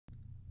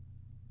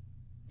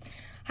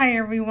Hi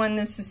everyone,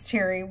 this is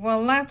Terry.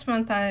 Well, last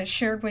month I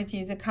shared with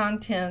you the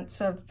contents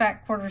of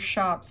Fat Quarter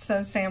Shop's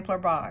Sew Sampler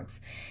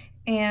box.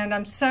 And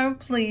I'm so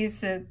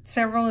pleased that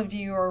several of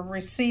you are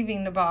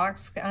receiving the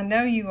box. I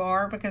know you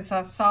are because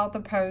I saw the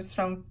post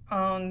on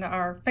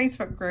our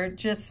Facebook group,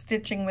 Just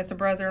Stitching with the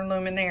Brother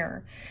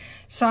Luminaire.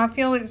 So I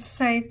feel it's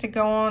safe to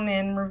go on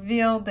and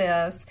reveal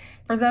this.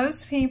 For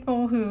those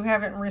people who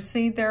haven't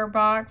received their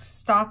box,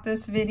 stop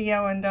this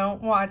video and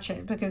don't watch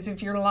it, because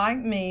if you're like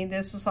me,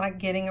 this is like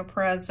getting a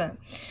present.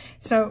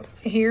 So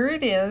here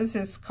it is.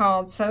 It's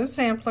called Sew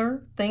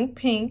Sampler, Think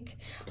Pink.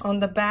 On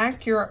the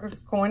back, you're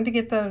going to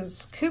get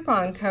those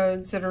coupon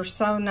codes that are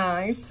so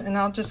nice. And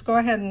I'll just go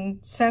ahead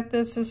and set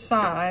this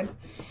aside,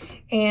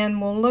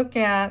 and we'll look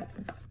at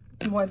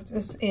what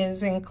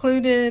is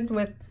included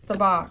with the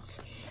box.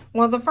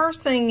 Well, the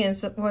first thing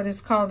is what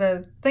is called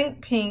a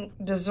Think Pink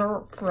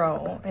dessert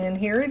roll. And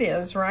here it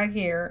is right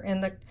here.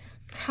 And the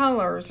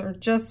colors are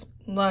just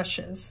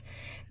luscious.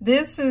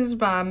 This is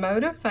by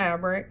Moda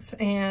Fabrics.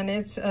 And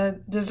it's a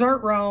dessert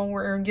roll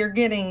where you're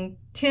getting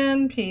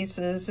 10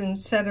 pieces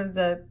instead of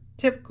the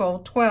typical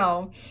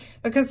 12.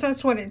 Because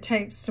that's what it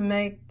takes to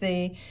make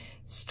the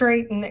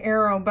straight and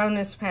arrow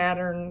bonus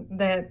pattern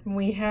that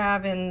we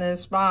have in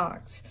this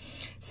box.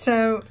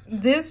 So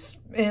this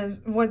is,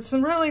 what's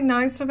really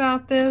nice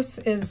about this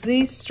is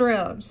these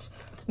strips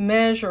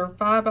measure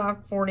 5 by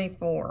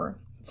 44.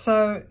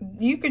 So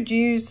you could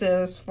use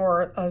this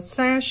for a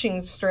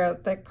sashing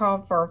strip that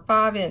called for a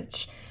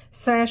 5-inch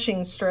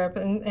sashing strip,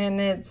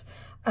 and it's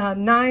a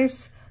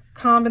nice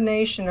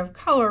combination of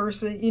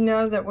colors that you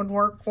know that would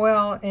work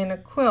well in a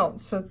quilt.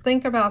 So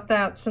think about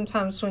that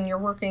sometimes when you're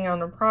working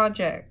on a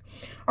project.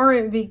 Or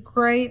it would be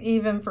great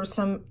even for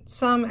some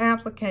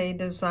applique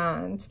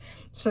designs.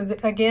 So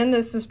again,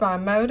 this is by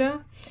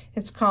Moda.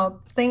 It's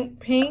called Think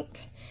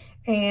Pink.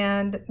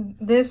 And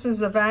this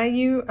is a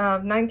value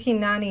of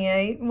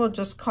 $19.98. We'll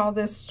just call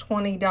this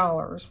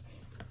 $20.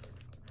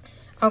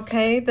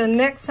 Okay, the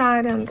next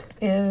item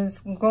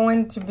is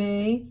going to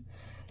be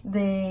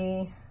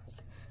the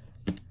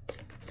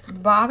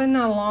Bobbin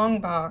Along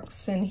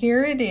box. And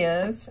here it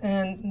is.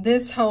 And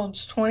this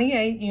holds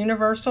 28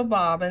 universal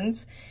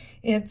bobbins.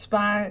 It's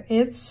by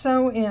It's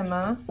Sew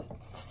Emma,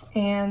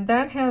 and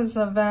that has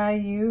a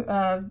value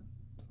of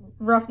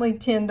roughly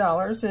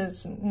 $10.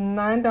 It's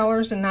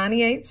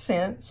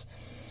 $9.98,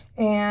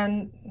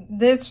 and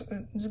this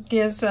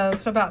gives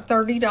us about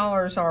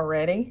 $30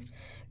 already.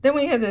 Then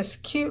we have this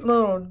cute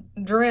little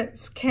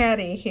Dritz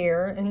caddy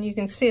here, and you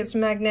can see it's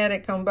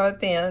magnetic on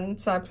both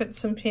ends. I put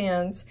some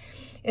pins.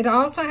 It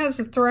also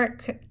has a thread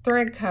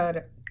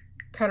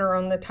cutter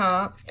on the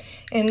top,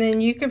 and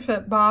then you can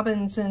put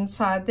bobbins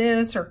inside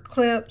this or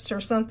clips or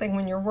something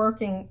when you're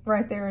working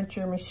right there at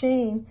your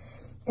machine,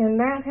 and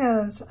that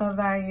has a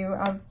value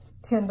of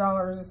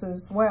 $10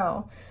 as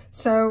well.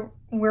 So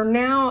we're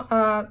now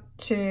up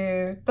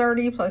to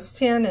 30 plus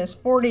 10 is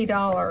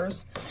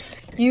 $40.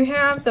 You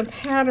have the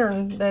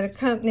pattern that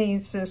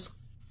accompanies this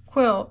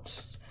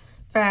quilt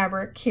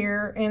fabric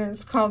here, and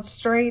it's called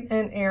Straight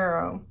and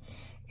Arrow.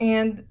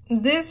 And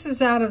this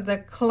is out of the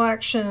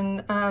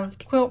collection of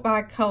Quilt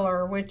by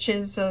Color, which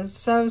is a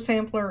Sew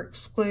Sampler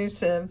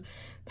exclusive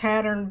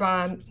pattern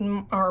by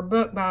our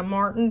book by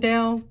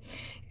Martindale.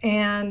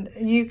 And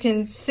you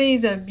can see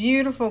the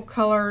beautiful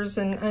colors,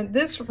 and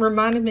this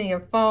reminded me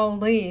of fall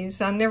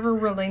leaves. I never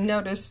really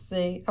noticed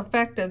the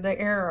effect of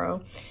the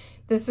arrow.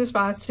 This is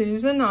by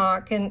Susan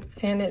Ock, and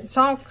it's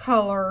all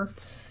color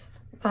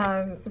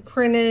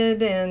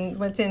printed and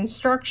with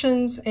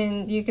instructions,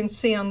 and you can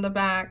see on the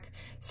back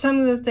some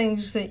of the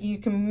things that you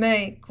can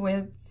make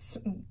with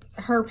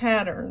her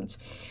patterns.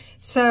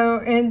 So,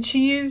 and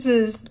she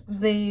uses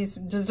these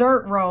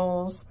dessert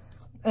rolls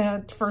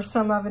for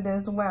some of it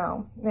as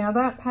well. Now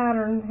that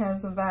pattern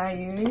has a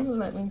value,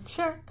 let me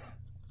check,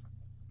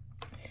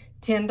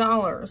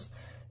 $10.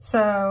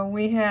 So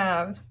we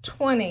have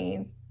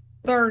 $20,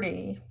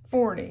 $30,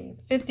 $40,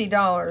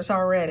 $50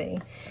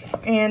 already.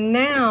 And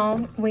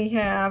now we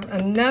have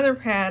another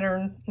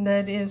pattern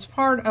that is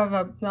part of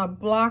a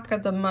block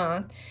of the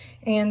month.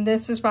 And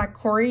this is by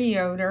Corey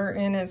Yoder,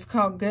 and it's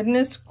called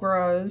Goodness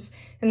Grows.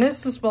 And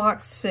this is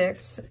block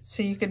 6,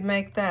 so you could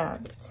make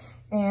that.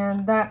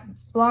 And that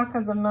block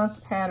of the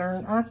month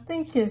pattern, I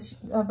think, is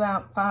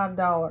about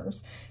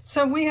 $5.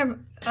 So we have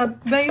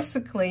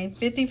basically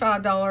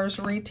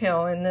 $55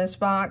 retail in this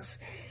box.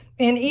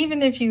 And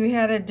even if you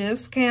had a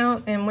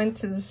discount and went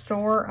to the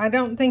store, I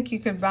don't think you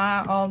could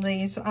buy all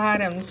these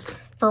items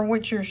for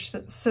what your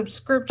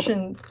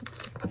subscription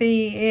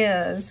fee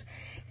is.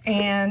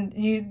 And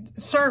you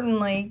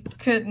certainly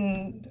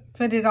couldn't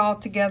put it all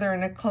together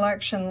in a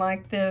collection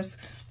like this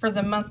for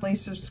the monthly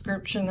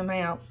subscription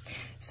amount.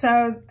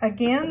 So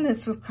again,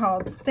 this is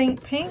called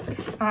Think Pink.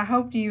 I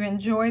hope you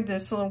enjoyed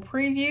this little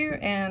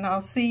preview, and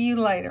I'll see you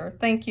later.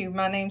 Thank you.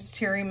 My name's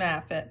Terry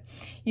Maffitt.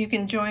 You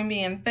can join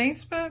me on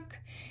Facebook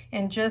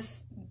and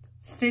Just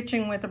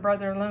Stitching with the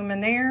Brother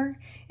Luminaire.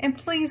 And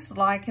please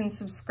like and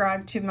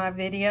subscribe to my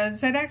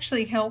videos. It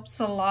actually helps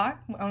a lot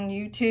on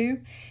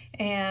YouTube,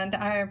 and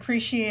I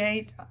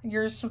appreciate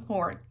your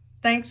support.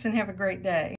 Thanks and have a great day.